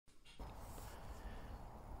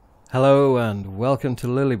Hello and welcome to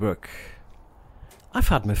Lillybrook. I've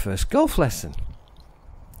had my first golf lesson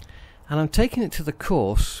and I'm taking it to the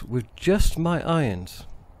course with just my irons.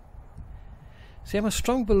 See, I'm a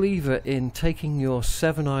strong believer in taking your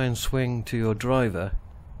 7-iron swing to your driver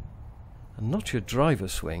and not your driver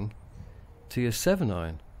swing to your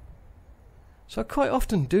 7-iron. So I quite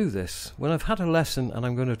often do this when I've had a lesson and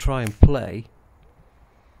I'm going to try and play.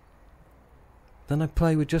 Then I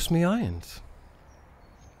play with just my irons.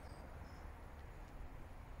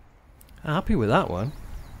 Happy with that one.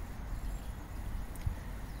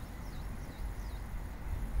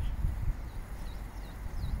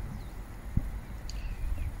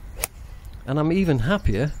 And I'm even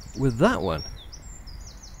happier with that one.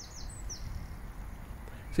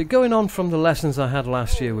 So going on from the lessons I had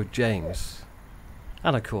last year with James,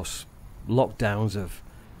 and of course lockdowns have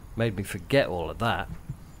made me forget all of that,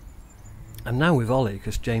 and now with Ollie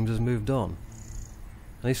because James has moved on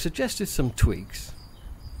and he suggested some tweaks.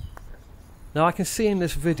 Now I can see in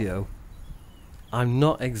this video I'm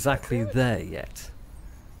not exactly there yet,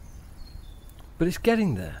 but it's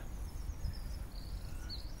getting there.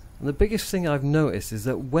 And the biggest thing I've noticed is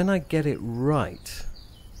that when I get it right,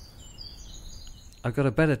 I've got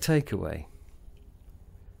a better takeaway.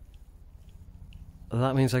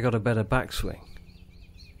 That means I got a better backswing.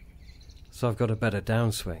 So I've got a better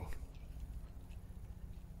downswing.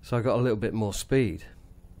 So I've got a little bit more speed.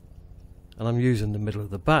 And I'm using the middle of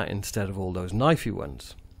the bat instead of all those knifey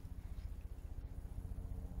ones.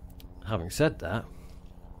 Having said that,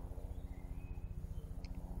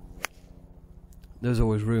 there's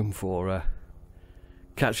always room for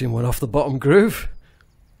catching one off the bottom groove.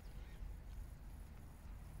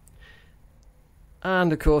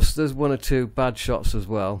 And of course there's one or two bad shots as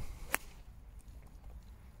well.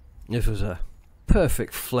 This was a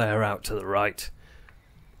perfect flare out to the right.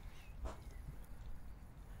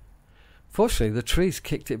 Fortunately, the trees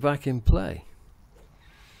kicked it back in play.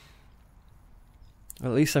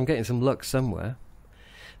 At least I'm getting some luck somewhere.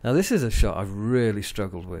 Now this is a shot I've really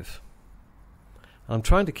struggled with. I'm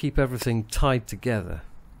trying to keep everything tied together,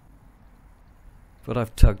 but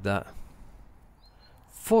I've tugged that.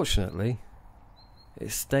 Fortunately,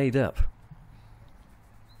 it stayed up.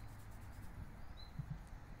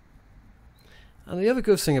 And the other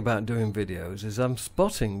good thing about doing videos is I'm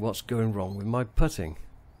spotting what's going wrong with my putting.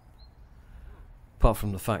 Apart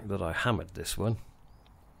from the fact that I hammered this one.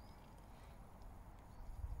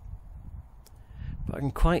 But I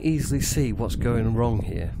can quite easily see what's going wrong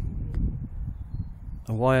here.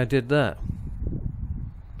 And why I did that.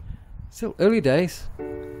 Still early days.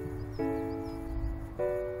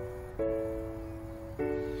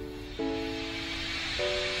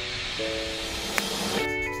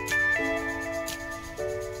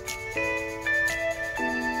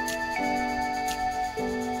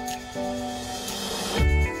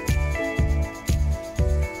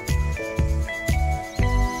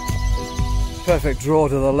 Perfect draw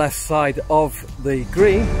to the left side of the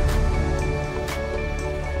green,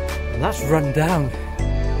 and that's run down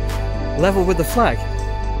level with the flag.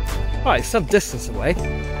 Right, some distance away,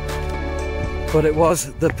 but it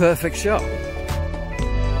was the perfect shot.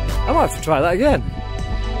 I might have to try that again.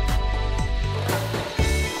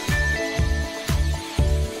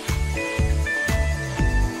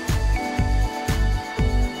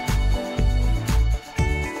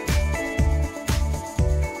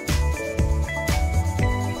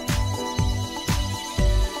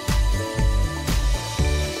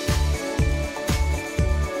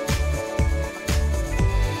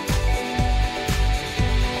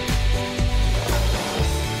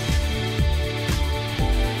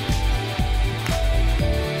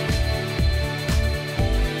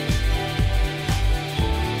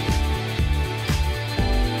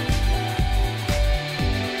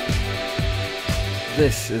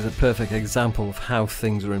 This is a perfect example of how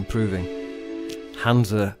things are improving. Hands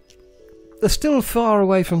they're still far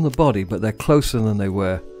away from the body, but they're closer than they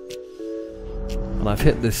were. And I've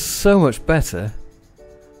hit this so much better,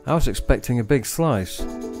 I was expecting a big slice.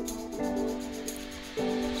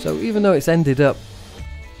 So even though it's ended up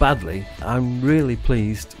badly, I'm really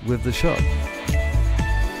pleased with the shot.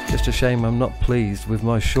 Just a shame I'm not pleased with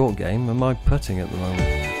my short game and my putting at the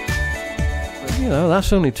moment. You know,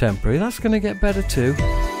 that's only temporary, that's going to get better too.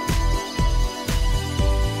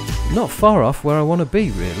 Not far off where I want to be,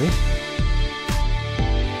 really.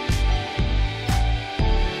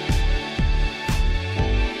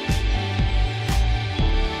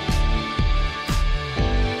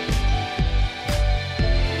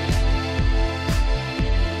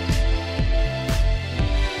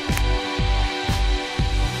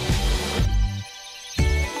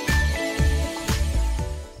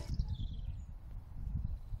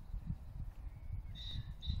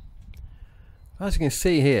 As you can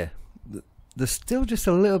see here, there's still just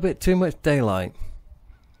a little bit too much daylight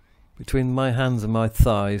between my hands and my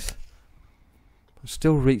thighs. I'm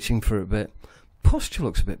still reaching for it a bit. Posture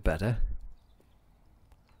looks a bit better,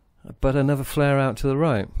 but another flare out to the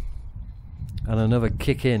right and another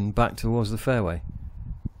kick in back towards the fairway.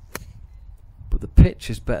 But the pitch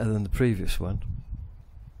is better than the previous one.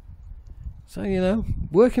 So, you know,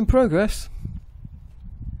 work in progress.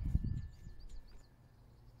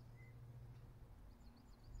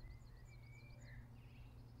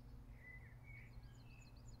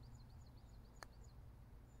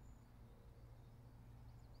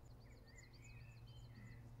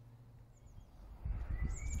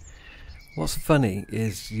 What's funny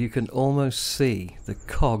is you can almost see the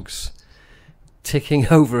cogs ticking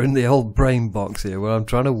over in the old brain box here where I'm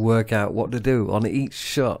trying to work out what to do on each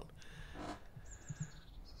shot.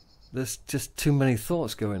 There's just too many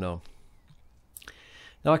thoughts going on.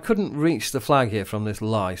 Now I couldn't reach the flag here from this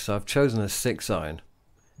lie, so I've chosen a 6-iron,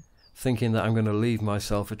 thinking that I'm going to leave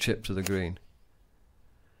myself a chip to the green.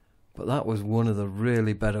 But that was one of the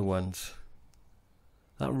really better ones.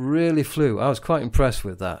 That really flew. I was quite impressed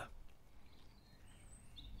with that.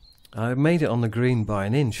 I made it on the green by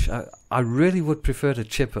an inch. I really would prefer to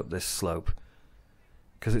chip up this slope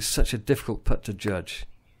because it's such a difficult putt to judge.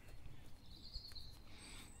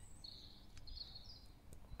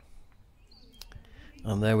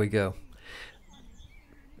 And there we go.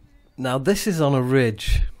 Now this is on a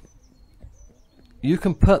ridge. You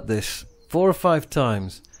can putt this 4 or 5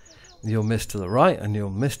 times. You'll miss to the right and you'll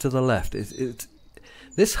miss to the left.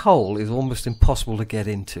 This hole is almost impossible to get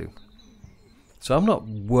into. So I'm not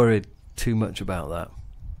worried too much about that.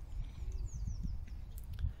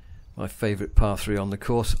 My favourite par 3 on the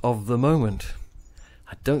course of the moment.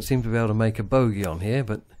 I don't seem to be able to make a bogey on here,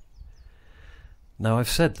 but now I've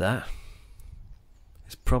said that,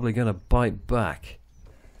 it's probably going to bite back.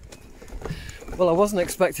 Well, I wasn't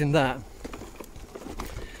expecting that.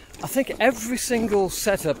 I think every single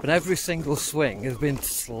setup and every single swing has been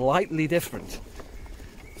slightly different.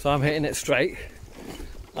 So I'm hitting it straight,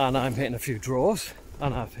 and I'm hitting a few draws,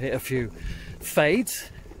 and I've hit a few fades.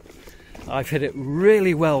 I've hit it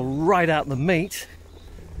really well right out the meat,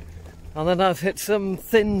 and then I've hit some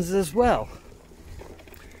thins as well.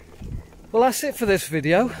 Well, that's it for this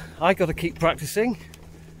video. I got to keep practicing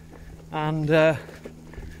and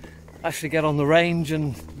actually get on the range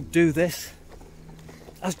and do this.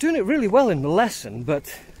 I was doing it really well in the lesson,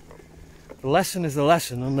 but the lesson is the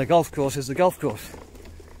lesson and the golf course is the golf course.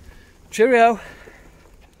 Cheerio!